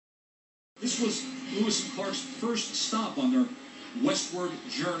This was Lewis and Clark's first stop on their westward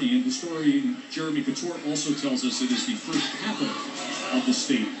journey, and historian Jeremy Couture also tells us it is the first capital of the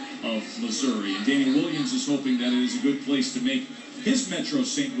state of Missouri. And Dannie Williams is hoping that it is a good place to make his Metro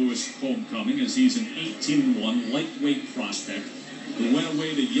St. Louis homecoming, as he's an 18-1 lightweight prospect who went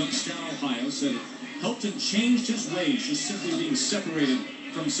away to Youngstown, Ohio, said it helped him change his ways, just simply being separated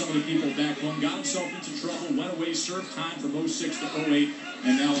from some of the people back home, got himself into trouble, went away, served time from 06 to 08,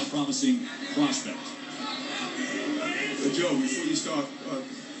 and now a promising prospect. Joe, before you start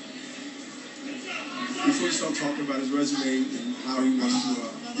talking about his resume and how he wants to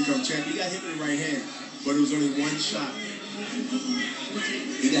become champion, he got hit with the right hand, but it was only one shot.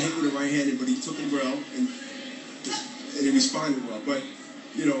 He got hit with the right hand, but he took it well and he responded well. But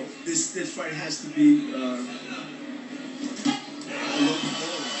you know, this fight has to be a little bit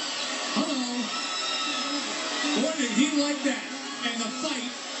more. Hello. Boy, did he like that? And the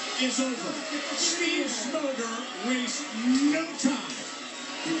fight is over. Steve Smoger wastes no time.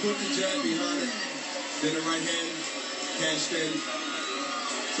 He put the jab behind it, then the right hand cashed in.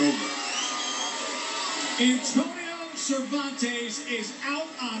 It's over. Antonio Cervantes is out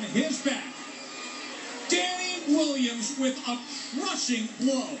on his back. Dannie Williams with a crushing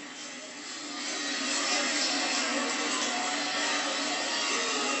blow.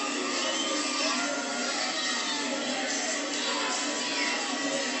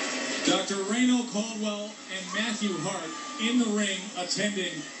 Dr. Reno Caldwell and Matthew Hart in the ring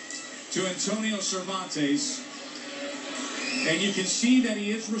attending to Antonio Cervantes. And you can see that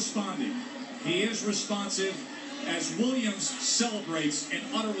he is responding. He is responsive as Williams celebrates an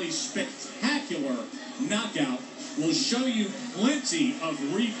utterly spectacular knockout. We'll show you plenty of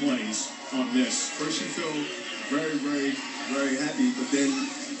replays of this. First you feel very, very, very happy, but then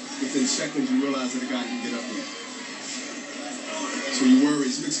within seconds you realize that the guy can get up there. So you worry,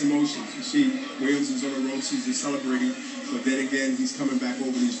 it's mixed emotions. You see Williams is on the ropes, he's just celebrating, but then again he's coming back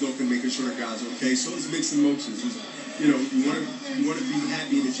over and he's looking, making sure the guy's okay. So it's mixed emotions. You know, you want to be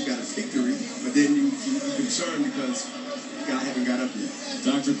happy that you got a victory, but then you're concerned because the guy hasn't got up yet.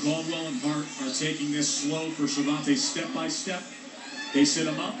 Dr. Caldwell and Hart are taking this slow for Cervantes step by step. They sit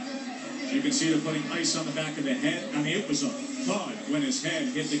him up. You can see they're putting ice on the back of the head. I mean, it was a thud when his head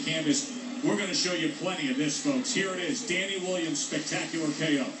hit the canvas. We're going to show you plenty of this, folks. Here it is, Dannie Williams' spectacular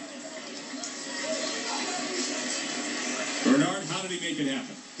KO. Bernard, how did he make it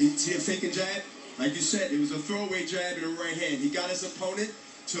happen? He see a faking jab? Like you said, it was a throwaway jab in the right hand. He got his opponent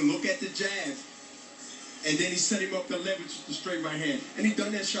to look at the jab, and then he set him up to leverage the straight right hand. And he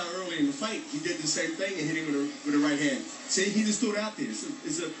done that shot early in the fight. He did the same thing and hit him with the right hand. See, he just threw it out there.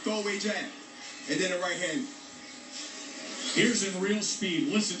 It's a throwaway jab. And then the right hand. Here's in real speed.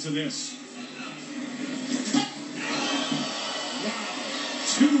 Listen to this. Wow.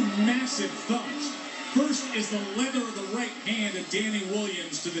 Two massive thuds. First is the leather of the right hand of Dannie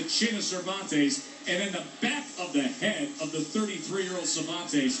Williams to the chin of Cervantes, and then the back of the head of the 33-year-old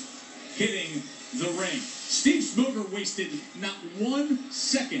Cervantes hitting the ring. Steve Smoger wasted not 1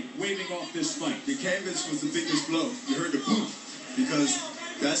 second waving off this fight. The canvas was the biggest blow. You heard the boom, because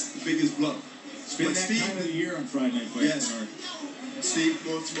that's the biggest blow. It's been that time of the year on Friday Night Fight. Yes. Steve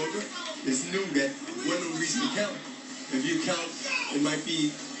Smoger is new that one no reason to count. If you count, it might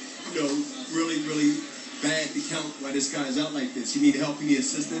be, you know, really, really bad to count why this guy's out like this. You need help, you need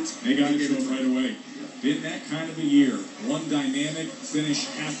assistance. They got it to him right away. Been that kind of a year. One dynamic finish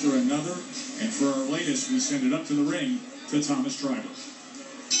after another. And for our latest, we send it up to the ring to Thomas Schreiber.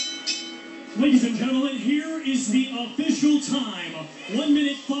 Ladies and gentlemen, here is the official time. 1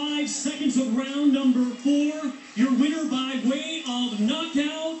 minute 5 seconds of round number 4. Your winner by way of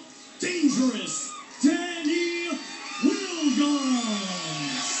knockout, dangerous Dannie Williams.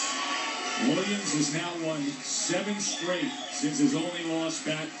 Williams has now won 7 straight since his only loss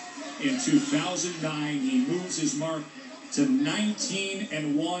back in 2009. He moves his mark to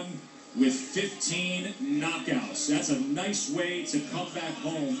 19-1 with 15 knockouts. That's a nice way to come back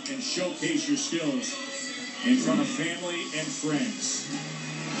home and showcase your skills in front of family and friends.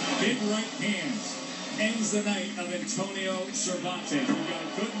 Big right hand ends the night of Antonio Cervantes. We've got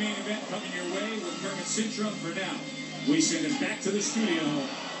a good main event coming your way with Kermit Cintron. For now, we send it back to the studio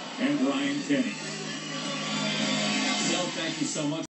and Brian Kenny. Del, thank you so much.